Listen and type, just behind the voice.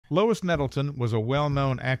Lois Nettleton was a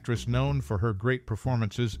well-known actress known for her great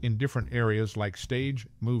performances in different areas like stage,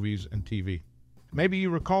 movies, and TV. Maybe you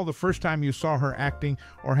recall the first time you saw her acting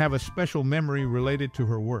or have a special memory related to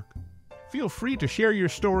her work. Feel free to share your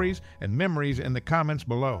stories and memories in the comments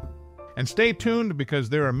below. And stay tuned because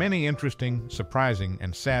there are many interesting, surprising,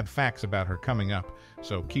 and sad facts about her coming up,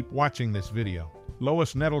 so keep watching this video.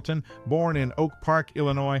 Lois Nettleton, born in Oak Park,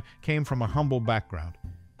 Illinois, came from a humble background.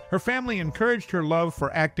 Her family encouraged her love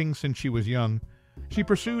for acting since she was young. She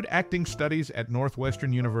pursued acting studies at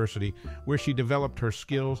Northwestern University, where she developed her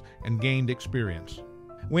skills and gained experience.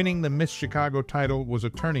 Winning the Miss Chicago title was a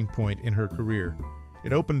turning point in her career.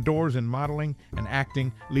 It opened doors in modeling and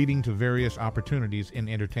acting, leading to various opportunities in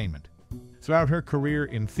entertainment. Throughout her career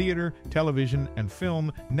in theater, television, and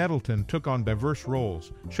film, Nettleton took on diverse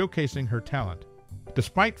roles, showcasing her talent.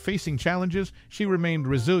 Despite facing challenges, she remained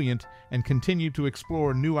resilient and continued to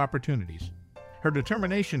explore new opportunities. Her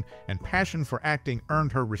determination and passion for acting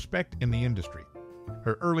earned her respect in the industry.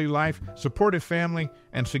 Her early life, supportive family,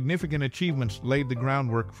 and significant achievements laid the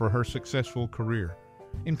groundwork for her successful career.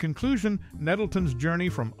 In conclusion, Nettleton's journey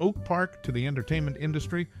from Oak Park to the entertainment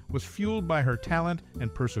industry was fueled by her talent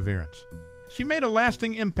and perseverance. She made a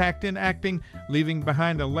lasting impact in acting, leaving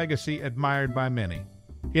behind a legacy admired by many.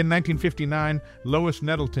 In 1959, Lois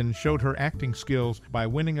Nettleton showed her acting skills by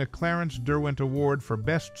winning a Clarence Derwent Award for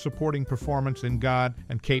Best Supporting Performance in God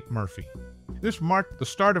and Kate Murphy. This marked the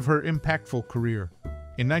start of her impactful career.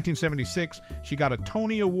 In 1976, she got a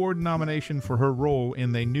Tony Award nomination for her role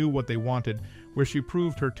in They Knew What They Wanted, where she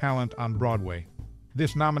proved her talent on Broadway.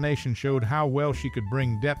 This nomination showed how well she could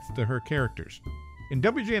bring depth to her characters. In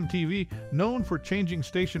WJM-TV, known for changing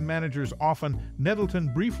station managers often,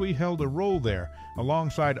 Nettleton briefly held a role there,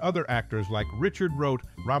 alongside other actors like Richard Rote,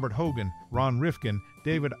 Robert Hogan, Ron Rifkin,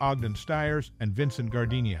 David Ogden Stiers, and Vincent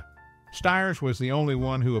Gardenia. Stiers was the only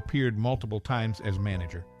one who appeared multiple times as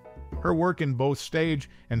manager. Her work in both stage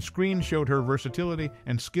and screen showed her versatility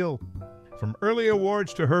and skill. From early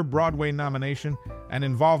awards to her Broadway nomination and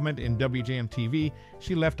involvement in WJM-TV,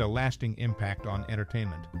 she left a lasting impact on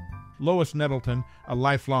entertainment. Lois Nettleton, a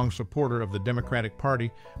lifelong supporter of the Democratic Party,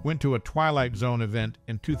 went to a Twilight Zone event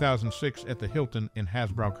in 2006 at the Hilton in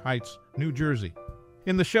Hasbrouck Heights, New Jersey.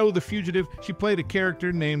 In the show The Fugitive, she played a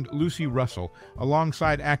character named Lucy Russell,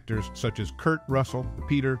 alongside actors such as Kurt Russell,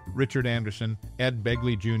 Peter, Richard Anderson, Ed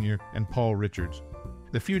Begley Jr., and Paul Richards.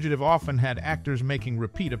 The Fugitive often had actors making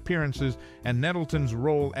repeat appearances, and Nettleton's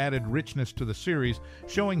role added richness to the series,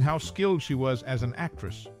 showing how skilled she was as an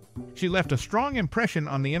actress. She left a strong impression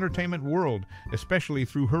on the entertainment world, especially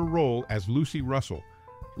through her role as Lucy Russell.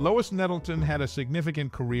 Lois Nettleton had a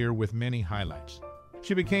significant career with many highlights.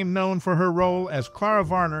 She became known for her role as Clara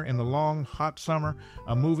Varner in The Long, Hot Summer,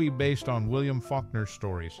 a movie based on William Faulkner's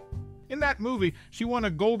stories. In that movie, she won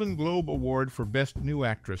a Golden Globe Award for Best New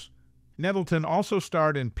Actress. Nettleton also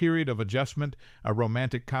starred in Period of Adjustment, a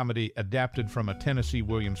romantic comedy adapted from a Tennessee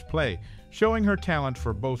Williams play, showing her talent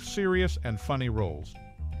for both serious and funny roles.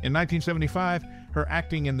 In 1975, her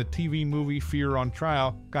acting in the TV movie Fear on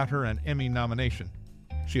Trial got her an Emmy nomination.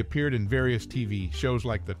 She appeared in various TV shows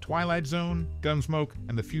like The Twilight Zone, Gunsmoke,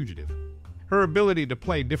 and The Fugitive. Her ability to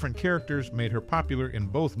play different characters made her popular in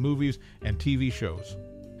both movies and TV shows.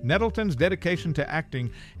 Nettleton's dedication to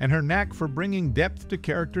acting and her knack for bringing depth to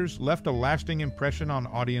characters left a lasting impression on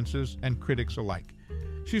audiences and critics alike.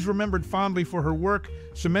 She's remembered fondly for her work,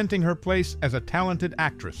 cementing her place as a talented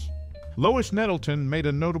actress. Lois Nettleton made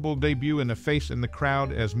a notable debut in A Face in the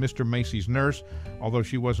Crowd as Mr. Macy's nurse, although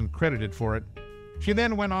she wasn't credited for it. She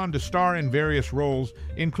then went on to star in various roles,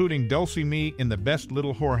 including Dulcie Mee in The Best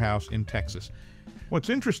Little Whorehouse in Texas. What's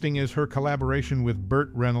interesting is her collaboration with Burt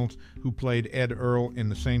Reynolds, who played Ed Earl in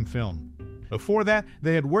the same film. Before that,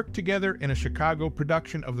 they had worked together in a Chicago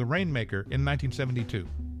production of The Rainmaker in 1972.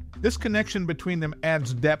 This connection between them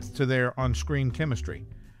adds depth to their on-screen chemistry.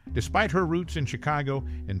 Despite her roots in Chicago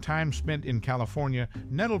and time spent in California,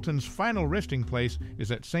 Nettleton's final resting place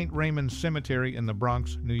is at St. Raymond's Cemetery in the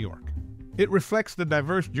Bronx, New York. It reflects the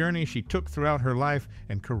diverse journey she took throughout her life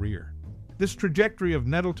and career. This trajectory of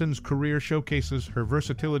Nettleton's career showcases her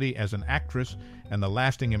versatility as an actress and the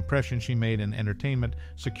lasting impression she made in entertainment,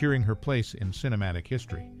 securing her place in cinematic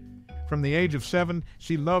history. From the age of 7,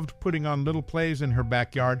 she loved putting on little plays in her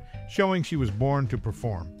backyard, showing she was born to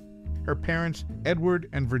perform. Her parents, Edward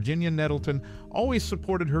and Virginia Nettleton, always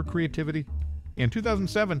supported her creativity. In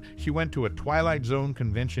 2007, she went to a Twilight Zone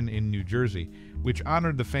convention in New Jersey, which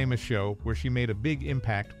honored the famous show, where she made a big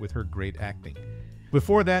impact with her great acting.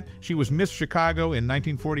 Before that, she was Miss Chicago in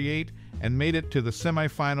 1948 and made it to the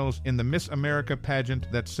semifinals in the Miss America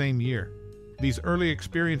pageant that same year. These early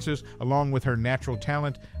experiences, along with her natural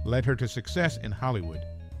talent, led her to success in Hollywood.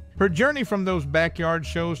 Her journey from those backyard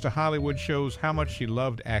shows to Hollywood shows how much she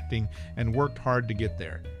loved acting and worked hard to get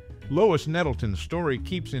there. Lois Nettleton's story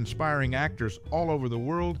keeps inspiring actors all over the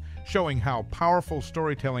world, showing how powerful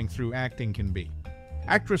storytelling through acting can be.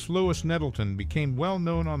 Actress Lois Nettleton became well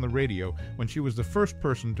known on the radio when she was the first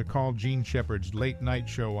person to call Jean Shepherd's late-night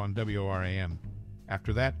show on WRAM.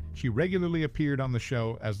 After that, she regularly appeared on the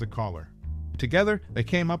show as the caller. Together, they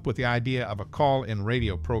came up with the idea of a call-in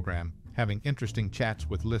radio program, having interesting chats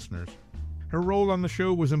with listeners. Her role on the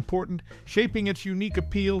show was important, shaping its unique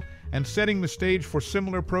appeal and setting the stage for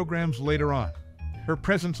similar programs later on. Her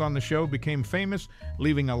presence on the show became famous,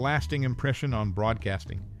 leaving a lasting impression on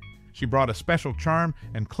broadcasting. She brought a special charm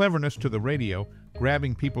and cleverness to the radio,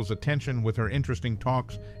 grabbing people's attention with her interesting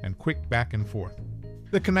talks and quick back and forth.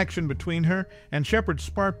 The connection between her and Shepherd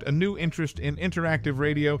sparked a new interest in interactive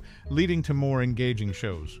radio, leading to more engaging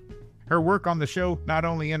shows. Her work on the show not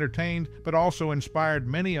only entertained, but also inspired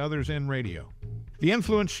many others in radio. The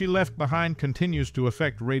influence she left behind continues to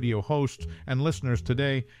affect radio hosts and listeners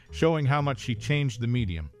today, showing how much she changed the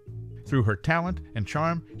medium. Through her talent and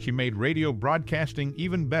charm, she made radio broadcasting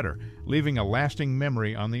even better, leaving a lasting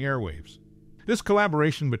memory on the airwaves. This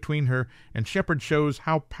collaboration between her and Shepherd shows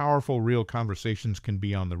how powerful real conversations can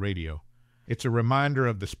be on the radio. It's a reminder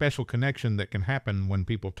of the special connection that can happen when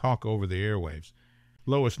people talk over the airwaves.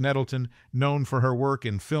 Lois Nettleton, known for her work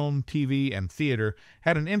in film, TV, and theater,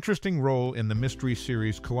 had an interesting role in the mystery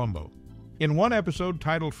series Columbo. In one episode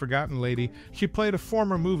titled Forgotten Lady, she played a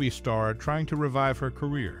former movie star trying to revive her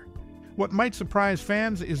career. What might surprise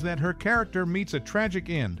fans is that her character meets a tragic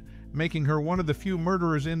end, making her one of the few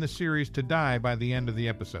murderers in the series to die by the end of the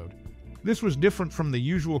episode. This was different from the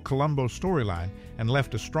usual Columbo storyline and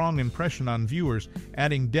left a strong impression on viewers,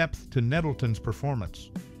 adding depth to Nettleton's performance.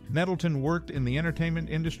 Nettleton worked in the entertainment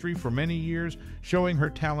industry for many years, showing her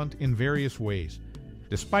talent in various ways.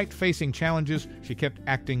 Despite facing challenges, she kept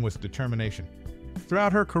acting with determination.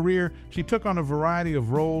 Throughout her career, she took on a variety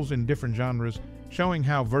of roles in different genres, showing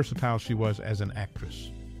how versatile she was as an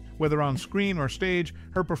actress. Whether on screen or stage,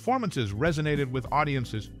 her performances resonated with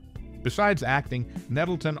audiences. Besides acting,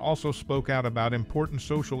 Nettleton also spoke out about important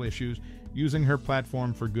social issues, using her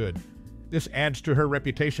platform for good. This adds to her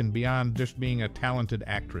reputation beyond just being a talented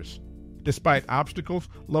actress. Despite obstacles,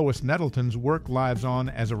 Lois Nettleton's work lives on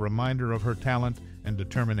as a reminder of her talent and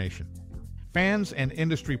determination. Fans and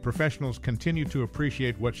industry professionals continue to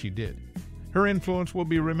appreciate what she did. Her influence will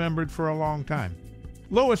be remembered for a long time.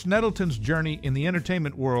 Lois Nettleton's journey in the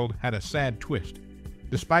entertainment world had a sad twist.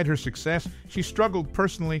 Despite her success, she struggled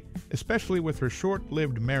personally, especially with her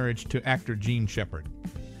short-lived marriage to actor Jean Shepherd.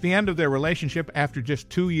 The end of their relationship after just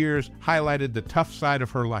 2 years highlighted the tough side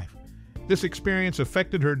of her life. This experience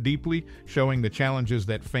affected her deeply, showing the challenges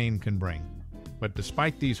that fame can bring. But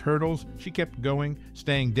despite these hurdles, she kept going,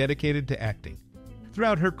 staying dedicated to acting.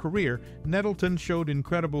 Throughout her career, Nettleton showed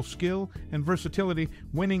incredible skill and versatility,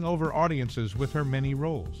 winning over audiences with her many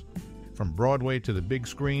roles. From Broadway to the big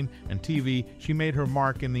screen and TV, she made her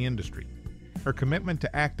mark in the industry. Her commitment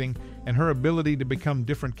to acting and her ability to become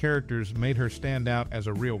different characters made her stand out as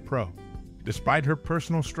a real pro. Despite her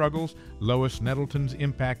personal struggles, Lois Nettleton's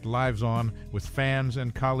impact lives on, with fans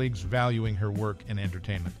and colleagues valuing her work in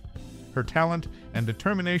entertainment. Her talent and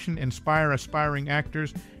determination inspire aspiring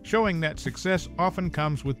actors, showing that success often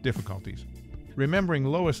comes with difficulties. Remembering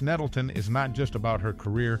Lois Nettleton is not just about her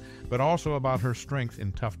career, but also about her strength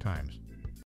in tough times.